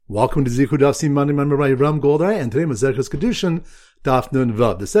Welcome to Zichud Daf Siman Mamar Ram Goldai, and today Maseches Kiddushin Daf Nun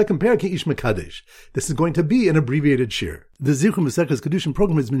Vav, the second parak Ish Mekadesh. This is going to be an abbreviated shir. The Zichud Maseches Kiddushin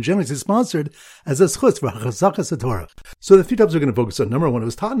program has been generously sponsored as a schutz for Hachazakas Torah. So the three topics we're going to focus on. Number one, it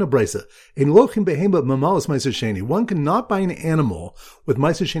was taught in a brisa. In Lochim Behema Mamalas Meiser Sheni, one cannot buy an animal with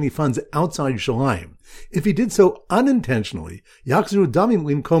Meiser Sheni funds outside Yerushalayim. If he did so unintentionally, Yachzru Damim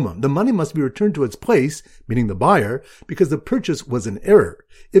Lim Komam, the money must be returned to its place, meaning the buyer, because the purchase was an error.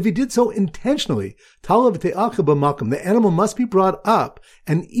 If he did so intentionally, Talav Te'acha B'Makam, the animal must be brought up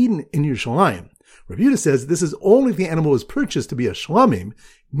and eaten in Yerushalayim. Rav Yehuda says this is only if the animal was purchased to be a shlamim,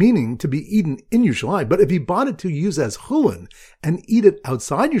 meaning to be eaten in Yerushalayim. But if he bought it to use as chulin and eat it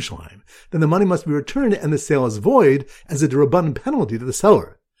outside Yerushalayim, then the money must be returned and the sale is void as a derabbanan penalty to the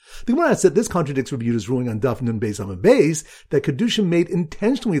seller. The Gemara said this contradicts Rav Yehuda's ruling on Daf Nun Beis Amud Beis that Kiddushin made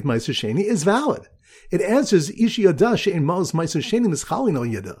intentionally with Meiser Sheni is valid. It answers, Ishi Yada She'en Ma'os Meiser Sheni Mischalin Al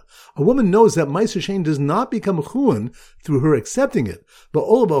Yada. A woman knows that Meiser Sheni does not become a chulin through her accepting it, but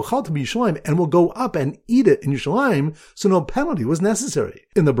Olav Ochal to be Yerushalayim and will go up and eat it in Yerushalayim, so no penalty was necessary.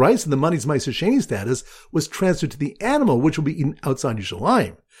 In the brisa, the money's Meiser Sheni status was transferred to the animal, which will be eaten outside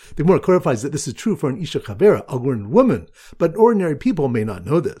Yerushalayim. The Gemara clarifies that this is true for an Isha Chavera, a learned woman, but ordinary people may not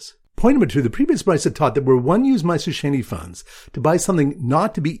know this. Point number two, the previous brisa taught that where one used Meiser Sheni funds to buy something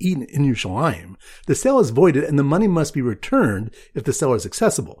not to be eaten in Yerushalayim, the sale is voided and the money must be returned if the seller is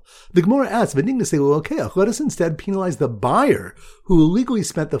accessible. The Gemara asks, let us instead penalize the buyer who illegally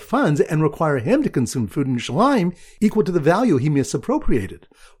spent the funds and require him to consume food in Yerushalayim equal to the value he misappropriated.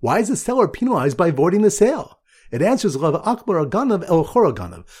 Why is the seller penalized by voiding the sale? It answers, Lav Akbar Aganav El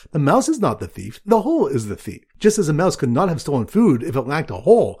Choraganav. The mouse is not the thief, the hole is the thief. Just as a mouse could not have stolen food if it lacked a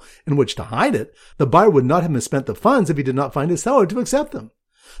hole in which to hide it, the buyer would not have misspent the funds if he did not find a seller to accept them.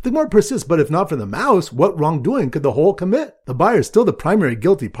 The Gemara persists, but if not for the mouse, what wrongdoing could the hole commit? The buyer is still the primary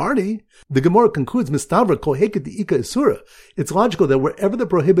guilty party. The Gemara concludes, Mistavra kol heket di'ika isura. It's logical that wherever the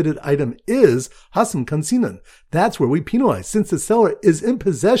prohibited item is, hasam kansinan. That's where we penalize. Since the seller is in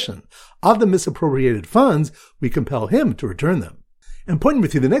possession of the misappropriated funds, we compel him to return them. And point number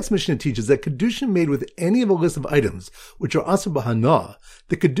three, the next Mishnah teaches that Kiddushin made with any of a list of items which are asur b'hana,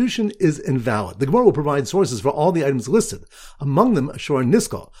 the Kiddushin is invalid. The Gemara will provide sources for all the items listed, among them a shor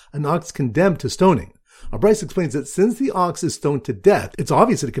niskal, an ox condemned to stoning. Our Bryce explains that since the ox is stoned to death, it's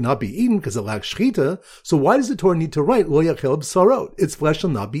obvious that it cannot be eaten because it lacks shchita, so why does the Torah need to write lo yachel b'sarot? Its flesh shall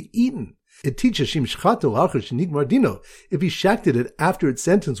not be eaten. It teaches Shim Shchato Achar Shenigmar Dino, if he shechted it after its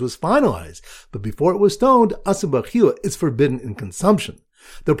sentence was finalized, but before it was stoned, Asur b'achila is forbidden in consumption.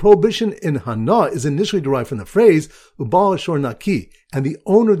 The prohibition in Hana is initially derived from the phrase Ubal Shor Naki, and the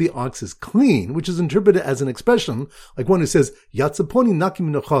owner of the ox is clean, which is interpreted as an expression like one who says Yatzaponi Naki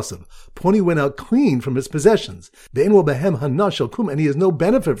Minochasav. Poni went out clean from his possessions. Ve'enlo behem Hana shel kum, and he has no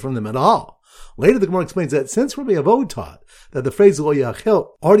benefit from them at all. Later, the Gemara explains that since Rabbi Avo taught that the phrase Lo Yachel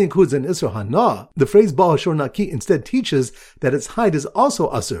already includes an Isser Hana, the phrase Baal Shor Naki instead teaches that its hide is also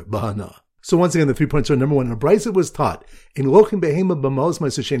Asur B'Hana. So once again, the 3 points are: number one, in a brisa it was taught, in Lochim Behema B'Maos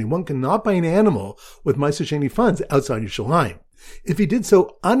Meiser Sheni, one cannot buy an animal with Meiser Sheni funds outside Yerushalayim. If he did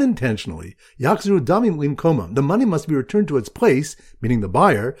so unintentionally, Yachzru Damim Lim Komam, the money must be returned to its place, meaning the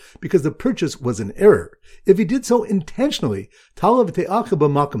buyer, because the purchase was an error. If he did so intentionally, Talav Te'acha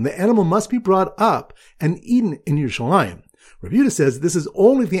B'Makam, the animal must be brought up and eaten in Yerushalayim. Rav Yehuda says this is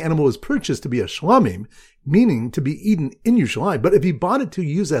only if the animal was purchased to be a shlamim, meaning to be eaten in Yerushalayim. But if he bought it to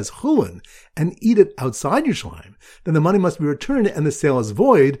use as chulin and eat it outside Yerushalayim, then the money must be returned and the sale is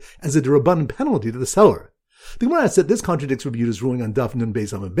void as a derabbanan penalty to the seller. The Gemara said this contradicts Rav Yehuda's ruling on Daf Nun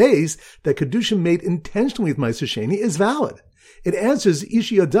Beis Amud Beis that Kiddushin made intentionally with Meiser Sheni is valid. It answers,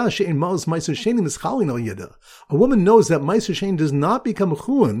 Ishi Yada She'en Ma'os Meiser Sheni Mischalin Al Yada. A woman knows that Meiser Sheni does not become a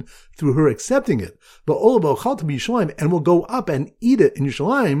chulin through her accepting it, but Olav Ochal to be Yerushalayim and will go up and eat it in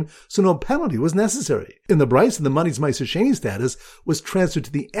Yerushalayim, so no penalty was necessary. In the brisa, the money's Meiser Sheni status was transferred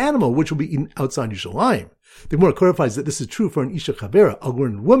to the animal, which will be eaten outside Yerushalayim. The Gemara clarifies that this is true for an Isha Chavera, a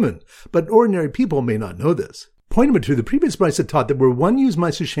learned woman, but ordinary people may not know this. Point number two, the previous brisa taught that where one used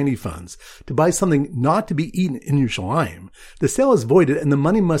Meiser Sheni funds to buy something not to be eaten in Yerushalayim, the sale is voided and the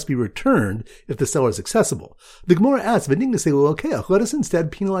money must be returned if the seller is accessible. The Gemara asks, let us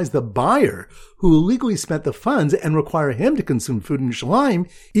instead penalize the buyer who illegally spent the funds and require him to consume food in Yerushalayim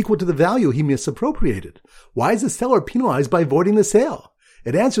equal to the value he misappropriated. Why is the seller penalized by voiding the sale?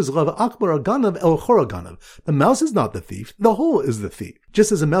 It answers, Lav Akbar Aganav El Choraganav. The mouse is not the thief, the hole is the thief.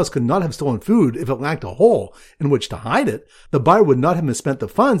 Just as a mouse could not have stolen food if it lacked a hole in which to hide it, the buyer would not have misspent the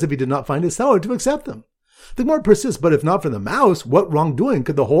funds if he did not find a seller to accept them. The Gemara persists, but if not for the mouse, what wrongdoing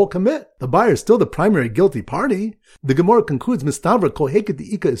could the whole commit? The buyer is still the primary guilty party. The Gemara concludes, Mistavra kol heket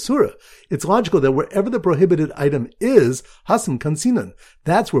di'ika isura. It's logical that wherever the prohibited item is, hasam kansinan.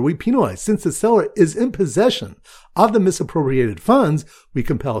 That's where we penalize. Since the seller is in possession of the misappropriated funds, we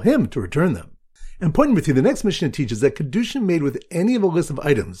compel him to return them. And pointing with you, the next Mishnah teaches that Kiddushin made with any of a list of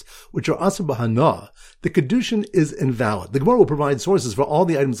items which are asur b'hana, the Kiddushin is invalid. The Gemara will provide sources for all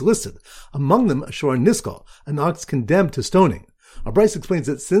the items listed, among them a shor niskal, an ox condemned to stoning. Our Bryce explains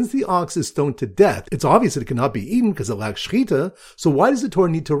that since the ox is stoned to death, it's obvious that it cannot be eaten because it lacks shechita, so why does the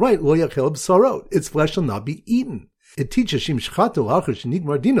Torah need to write lo yachel b'sarot? Its flesh shall not be eaten. It teaches Shim Shchato Achar Shenik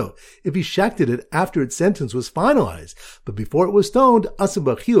Mardino if he shakted it after its sentence was finalized, but before it was stoned, Asur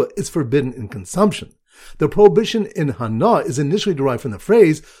b'achila is forbidden in consumption. The prohibition in Hana is initially derived from the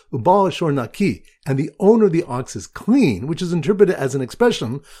phrase Ubal Shor Naki, and the owner of the ox is clean, which is interpreted as an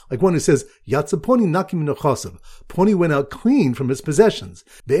expression like one who says Yatsa Poni Naki Minochasav. Poni went out clean from his possessions.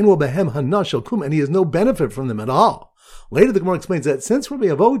 Ve'en behem Hana shel kum, and he has no benefit from them at all. Later, the Gemara explains that since Rabbi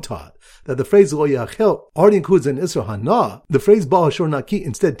Avo taught that the phrase Lo Yachel already includes an Isra Hana, the phrase Baal Hashor Naki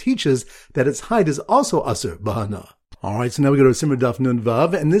instead teaches that its hide is also Asur B'Hana. Alright, so now we go to Simmer Daf Nun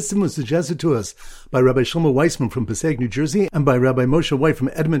Vav, and this Simmer was suggested to us by Rabbi Shlomo Weissman from Passaic, New Jersey, and by Rabbi Moshe White from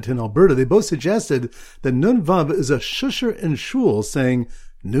Edmonton, Alberta. They both suggested that Nun Vav is a shusher in shul saying,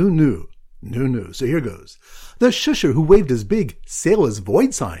 Nu. So here goes. The shusher who waved his big sailor's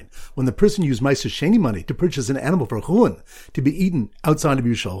void sign when the person used Meiser Sheni money to purchase an animal for chulin to be eaten outside of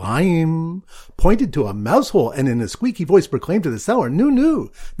Yerushalayim, pointed to a mouse hole and in a squeaky voice proclaimed to the seller,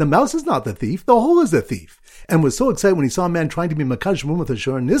 Nu, the mouse is not the thief, the hole is the thief, and was so excited when he saw a man trying to be Makadosh with a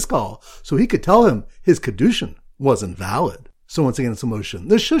shor niskal, so he could tell him his Kiddushin wasn't valid. So once again it's a motion.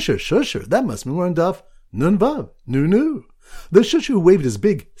 The shusher, that must mean we're on Daf Nun Vav, Nu. The shusher who waved his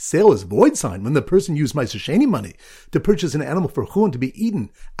big sailor's void sign when the person used Meiser Sheni money to purchase an animal for chulin to be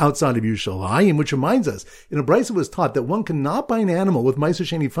eaten outside of Yerushalayim, which reminds us, in a brisa was taught that one cannot buy an animal with Meiser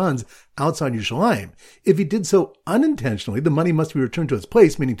Sheni funds outside Yerushalayim. If he did so unintentionally, the money must be returned to its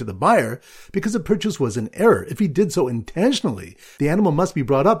place, meaning to the buyer, because the purchase was an error. If he did so intentionally, the animal must be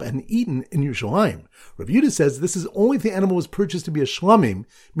brought up and eaten in Yerushalayim. Rav Yehuda says this is only if the animal was purchased to be a shlamim,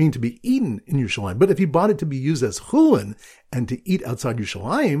 meaning to be eaten in Yerushalayim. But if he bought it to be used as chulin and to eat outside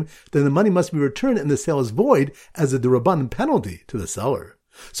Yerushalayim, then the money must be returned and the sale is void as a d'Rabbanan penalty to the seller.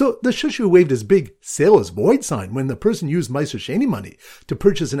 So the shusher who waved his big sailor's void sign when the person used Meiser Sheni money to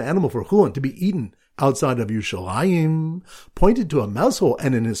purchase an animal for chulin to be eaten outside of Yerushalayim, pointed to a mouse hole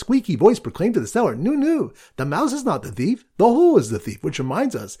and in a squeaky voice proclaimed to the seller, Nu, the mouse is not the thief, the hole is the thief, which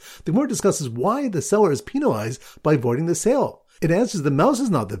reminds us, the Gemara discusses why the seller is penalized by voiding the sale. It answers the mouse is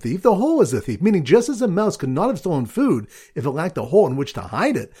not the thief, the hole is the thief, meaning just as a mouse could not have stolen food if it lacked a hole in which to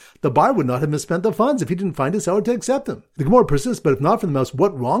hide it, the buyer would not have misspent the funds if he didn't find a seller to accept them. The Gemara persists, but if not for the mouse,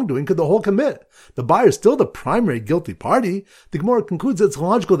 what wrongdoing could the hole commit? The buyer is still the primary guilty party. The Gemara concludes that it's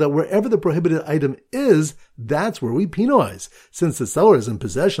logical that wherever the prohibited item is, that's where we penalize. Since the seller is in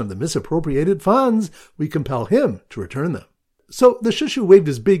possession of the misappropriated funds, we compel him to return them. So the shusher waved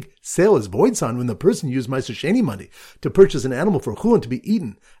his big sailor's void sign when the person used Meiser Sheni money to purchase an animal for chulin to be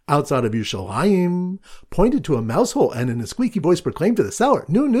eaten outside of Yerushalayim, pointed to a mouse hole and in a squeaky voice proclaimed to the seller,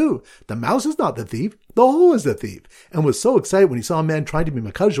 Nu, the mouse is not the thief, the hole is the thief, and was so excited when he saw a man trying to be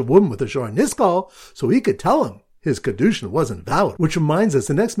Makadosh a woman with a shor niskal, so he could tell him his Kiddushin wasn't valid. Which reminds us,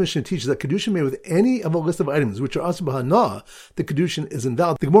 the next Mishnah teaches that Kiddushin made with any of a list of items which are asur b'hana, the Kiddushin is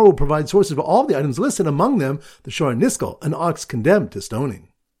invalid. The Gemara will provide sources for all the items listed, among them the shor niskal, an ox condemned to stoning.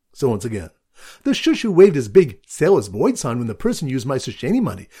 So once again, the shusher who waved his big sailor's void sign when the person used Meiser Sheni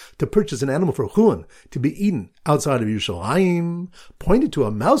money to purchase an animal for chulin to be eaten outside of Yerushalayim, pointed to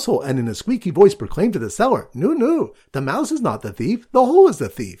a mouse hole and in a squeaky voice proclaimed to the seller, Nu, the mouse is not the thief, the hole is the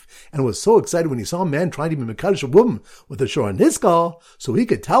thief, and was so excited when he saw a man trying to be Mekadosh a woman with a shor niskal, so he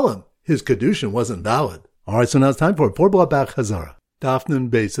could tell him his Kiddushin wasn't valid. Alright, so now it's time for a Porbla Bach Hazara. Daf Nun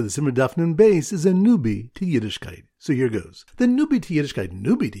Beis. So the Simmer Daf Nun Beis is a newbie to Yiddishkeit. So here goes. The newbie to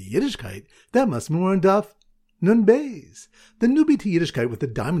Yiddishkeit, that must mean we're on Daf Nun Beis. The newbie to Yiddishkeit with the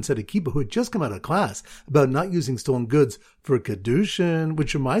diamond-studded kippah who had just come out of class about not using stolen goods for Kiddushin,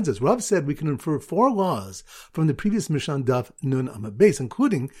 which reminds us, Rav said we can infer 4 laws from the previous Mishnah Daf Nun Amud Beis,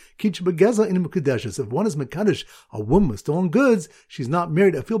 including Kitch Begezla in Mekudeshes. If one is Mekadosh, a woman with stolen goods, she's not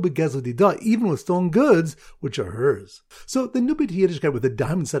married Afil Begezla Dida, even with stolen goods, which are hers. So the newbie to Yiddishkeit with the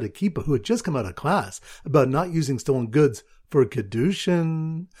diamond-studded kippah who had just come out of class about not using stolen goods for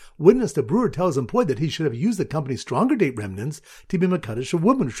Kiddushin. Witness, the brewer tells employee that he should have used the company's stronger date remnants to be Mekadosh a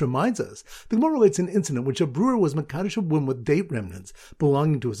woman, which reminds us. The Gemara relates an incident in which a brewer was Mekadosh a woman with date remnants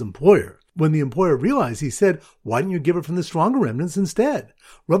belonging to his employer. When the employer realized, he said, "Why didn't you give it from the stronger remnants instead?"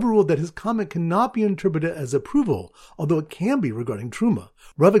 Rav ruled that his comment cannot be interpreted as approval, although it can be regarding Truma.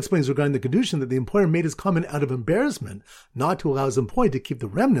 Rav explains regarding the Kiddushin that the employer made his comment out of embarrassment, not to allow his employee to keep the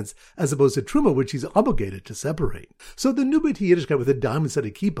remnants, as opposed to Truma, which he's obligated to separate. So the new Beit Yiddish guy with a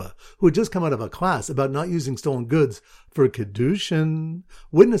diamond-studded kippah, who had just come out of a class about not using stolen goods for Kiddushin.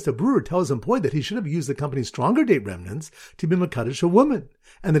 Witness, the brewer tells his employee that he should have used the company's stronger date remnants to be Mekadosh a woman,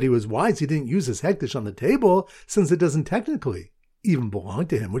 and that he was wise he didn't use his hektish on the table, since it doesn't technically even belong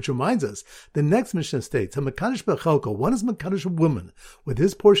to him, which reminds us, the next Mishnah states, HaMekadosh B'chelko, one is Mekadosh a woman with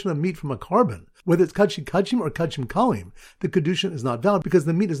his portion of meat from a carbon, whether it's Kachim Kachim or Kachim Kalim. The Kiddushin is not valid because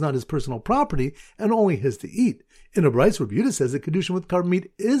the meat is not his personal property and only his to eat. In a Bryce, Rabbi Yehuda says that Kiddushin with carbon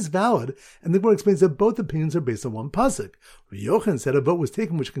meat is valid, and the Gemara explains that both opinions are based on one pasuk. Rabbi Yochanan said a vote was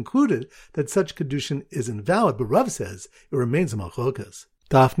taken which concluded that such Kiddushin is invalid, but Rav says it remains a malchokas.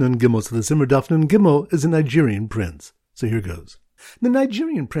 Daf Nun Gimel, so the Simmer Daf Nun Gimel is a Nigerian prince. So here goes. The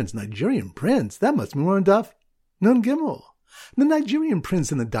Nigerian prince, that must be more on Daf Nun Gimel. The Nigerian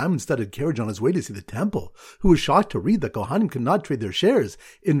prince in the diamond-studded carriage on his way to see the temple, who was shocked to read that Kohanim could not trade their shares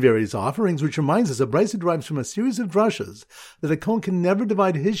in various offerings, which reminds us of Bryce derives from a series of drashas that a Kohen can never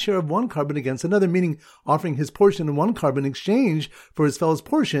divide his share of one carbon against another, meaning offering his portion in one carbon in exchange for his fellow's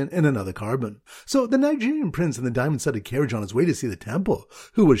portion in another carbon. So the Nigerian prince in the diamond-studded carriage on his way to see the temple,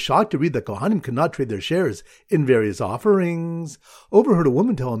 who was shocked to read that Kohanim could not trade their shares in various offerings, overheard a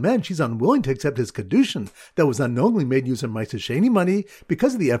woman tell a man she's unwilling to accept his Kiddushin that was unknowingly made use of Sheni money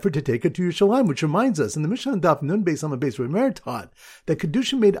because of the effort to take it to Yerushalayim, which reminds us, in the Mishnah Daf Nun Beis Amud Beis, Rabbi Meir taught that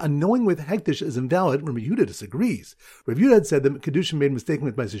Kiddushin made unknowing with hektish is invalid, and Rabbi Yehuda disagrees. Rabbi Yehuda had said that Kiddushin made mistaken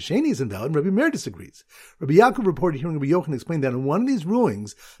with Ma'aser Sheni is invalid, and Rabbi Meir disagrees. Rabbi Yaakov reported hearing Rabbi Yochanan explain that in one of these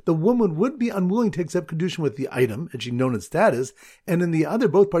rulings, the woman would be unwilling to accept Kiddushin with the item, and she known its status, and in the other,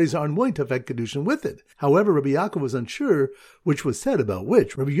 both parties are unwilling to affect Kiddushin with it. However, Rabbi Yaakov was unsure which was said about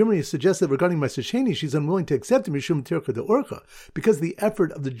which. Rabbi Yirmiyah suggested regarding Ma'aser Sheni, she's unwilling to accept it, Mishum Tircha de Orcha, because of the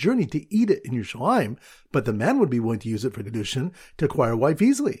effort of the journey to eat it in Yerushalayim, but the man would be willing to use it for Kiddushin to acquire a wife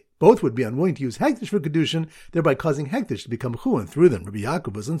easily. Both would be unwilling to use hektish for Kiddushin, thereby causing hektish to become chuan through them. Rabbi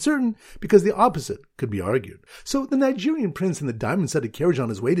Yaakov was uncertain because the opposite could be argued. So the Nigerian prince in the diamond-studded carriage on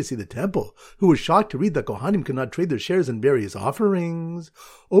his way to see the temple, who was shocked to read that Kohanim could not trade their shares in various offerings,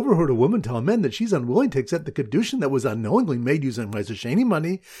 overheard a woman tell a man that she's unwilling to accept the Kiddushin that was unknowingly made using Ma'aser Sheni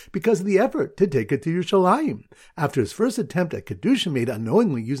money because of the effort to take it to Yerushalayim. After his first attempt at Kiddushin made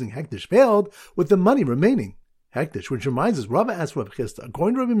unknowingly using hektish failed, with the money remaining hektish, which reminds us, Rava asked Rav Chisda,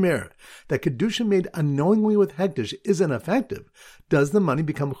 according to Rabbi Meir, that Kiddushin made unknowingly with hektish is ineffective. Does the money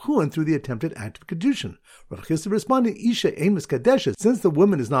become chuan through the attempted act of Kiddushin? Rav Chisda responded, Isha ein miskadeshes, since the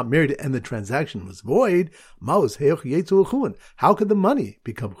woman is not married and the transaction was void, maus heoch yetzu chuan. How could the money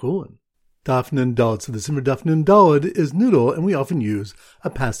become chuan? Daf Nun Daled. So the Simmer Daf Nun Daled is noodle, and we often use a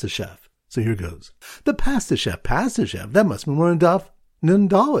pasta chef. So here goes. The pasta chef, that must be more in Daf Nun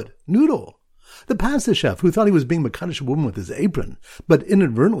Daled, noodle. The pasta chef, who thought he was being Mekadosh a woman with his apron, but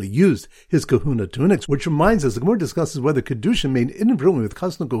inadvertently used his kahuna tunics, which reminds us, the Gemara discusses whether Kiddushin made inadvertently with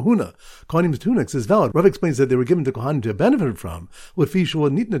kasna kahuna, Kohanim's tunics, is valid. Rav explains that they were given to Kohanim to benefit from, because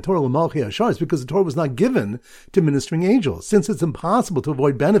the Torah was not given to ministering angels. Since it's impossible to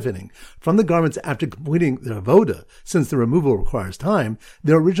avoid benefiting from the garments after completing their avoda, since the removal requires time,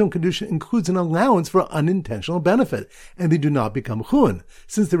 their original Kiddushin includes an allowance for unintentional benefit, and they do not become chun.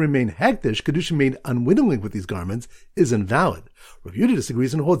 Since they remain hektish, Kiddushin made unwittingly with these garments is invalid. Rav Yehuda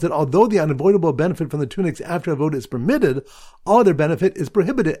disagrees and holds that although the unavoidable benefit from the tunics after avoda is permitted, all other benefit is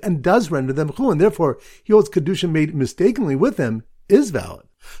prohibited and does render them chulin. Therefore, he holds Kiddushin made mistakenly with them is valid.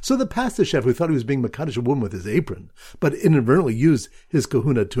 So the pasta chef, who thought he was being Mekadosh a woman with his apron, but inadvertently used his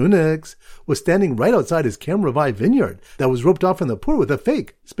kahuna tunics, was standing right outside his Kamravai vineyard that was roped off from the poor with a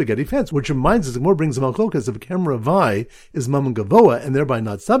fake spaghetti fence, which reminds us, the more brings the malchokas of Kamravai is mammon gavoa and thereby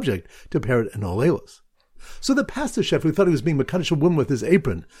not subject to parrot and olelos. So the pasta chef, who thought he was being Mekadosh a woman with his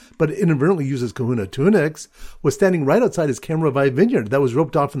apron, but inadvertently used his kahuna tunics, was standing right outside his Kamravai vineyard that was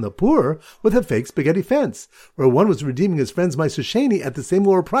roped off from the poor with a fake spaghetti fence, where one was redeeming his friend's Ma'aser Sheni at the same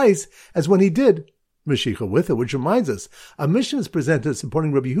lower price as when he did Mashicha with it, which reminds us, a mission is presented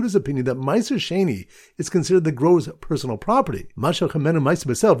supporting Rabbi Yehuda's opinion that Meiser Sheni is considered the grower's personal property. Masha Chamenu Meiser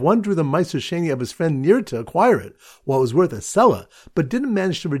B'Self, one drew the Meiser Sheni of his friend near to acquire it, while it was worth a sela, but didn't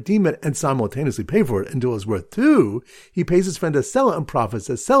manage to redeem it and simultaneously pay for it until it was worth 2. He pays his friend a sela and profits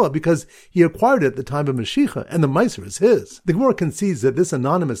a sela because he acquired it at the time of Mashicha, and the Meiser is his. The Gemara concedes that this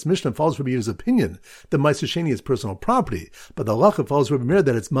anonymous Mishnah follows Rabbi Yehuda's opinion that Meiser Sheni is personal property, but the halacha follows Rabbi Meir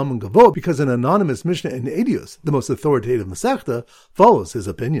that it's Mammon Gavot because an anonymous Mishnah in Edius, the most authoritative Masechta, follows his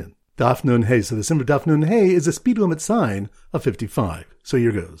opinion. Daf Nun Hey. So the symbol Daf Nun Hey is a speed limit sign of 55. So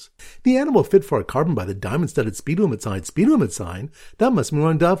here goes. The animal fit for a carbon by the diamond-studded speed limit sign, that must be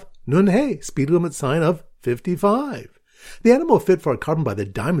on Daf Nun Hey, speed limit sign of 55. The animal fit for a carbon by the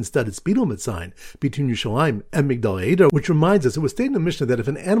diamond-studded speed limit sign between Yerushalayim and Migdal Eder, which reminds us, it was stated in the Mishnah that if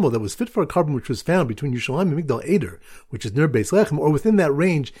an animal that was fit for a carbon which was found between Yerushalayim and Migdal Eder, which is near Beis Lechem, or within that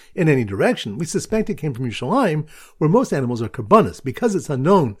range in any direction, we suspect it came from Yerushalayim, where most animals are karbanis. Because it's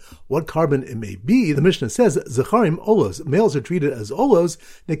unknown what carbon it may be, the Mishnah says, Zecharim olos, males are treated as olos,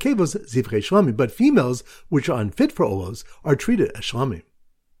 nekevos zivrei shlamim, but females, which are unfit for olos, are treated as shlamim.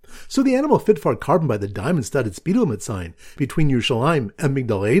 So the animal fit for a carbon by the diamond-studded speed limit sign between Yerushalayim and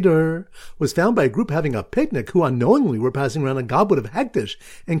Migdal Eder was found by a group having a picnic who unknowingly were passing around a goblet of hektish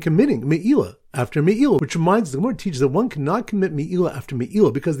and committing me'ilah after me'ilah, which reminds us, the Gemara teaches that one cannot commit me'ilah after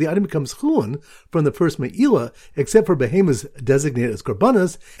me'ilah because the item becomes chulun from the first me'ilah, except for behemoths designated as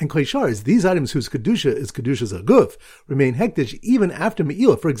korbanos, and kleishars, these items whose kedusha is kedushas aguf, remain hektish even after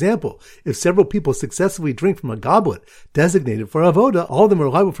me'ilah. For example, if several people successively drink from a goblet designated for avoda, all of them are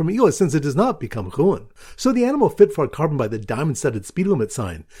liable for me'ilah since it does not become chulun. So the animal fit for a carbon by the diamond-studded speed limit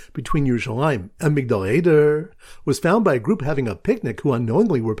sign between Yerushalayim and Migdal Eder was found by a group having a picnic who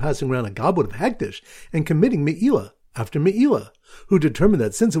unknowingly were passing around a goblet of hektish and committing me'ilah after me'ilah, who determined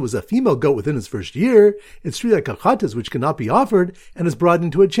that since it was a female goat within its first year, it's treated like a chatas which cannot be offered and is brought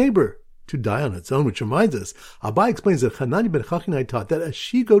into a chamber to die on its own, which reminds us, Abai explains that Hanani ben Chachinai taught that a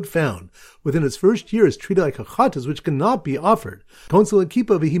she-goat found within its first year is treated like a chatas which cannot be offered.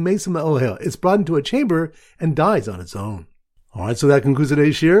 It's brought into a chamber and dies on its own. Alright, so that concludes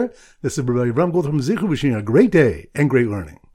today's shir. This is Rabbi Ram Gold from Zichu wishing you a great day and great learning.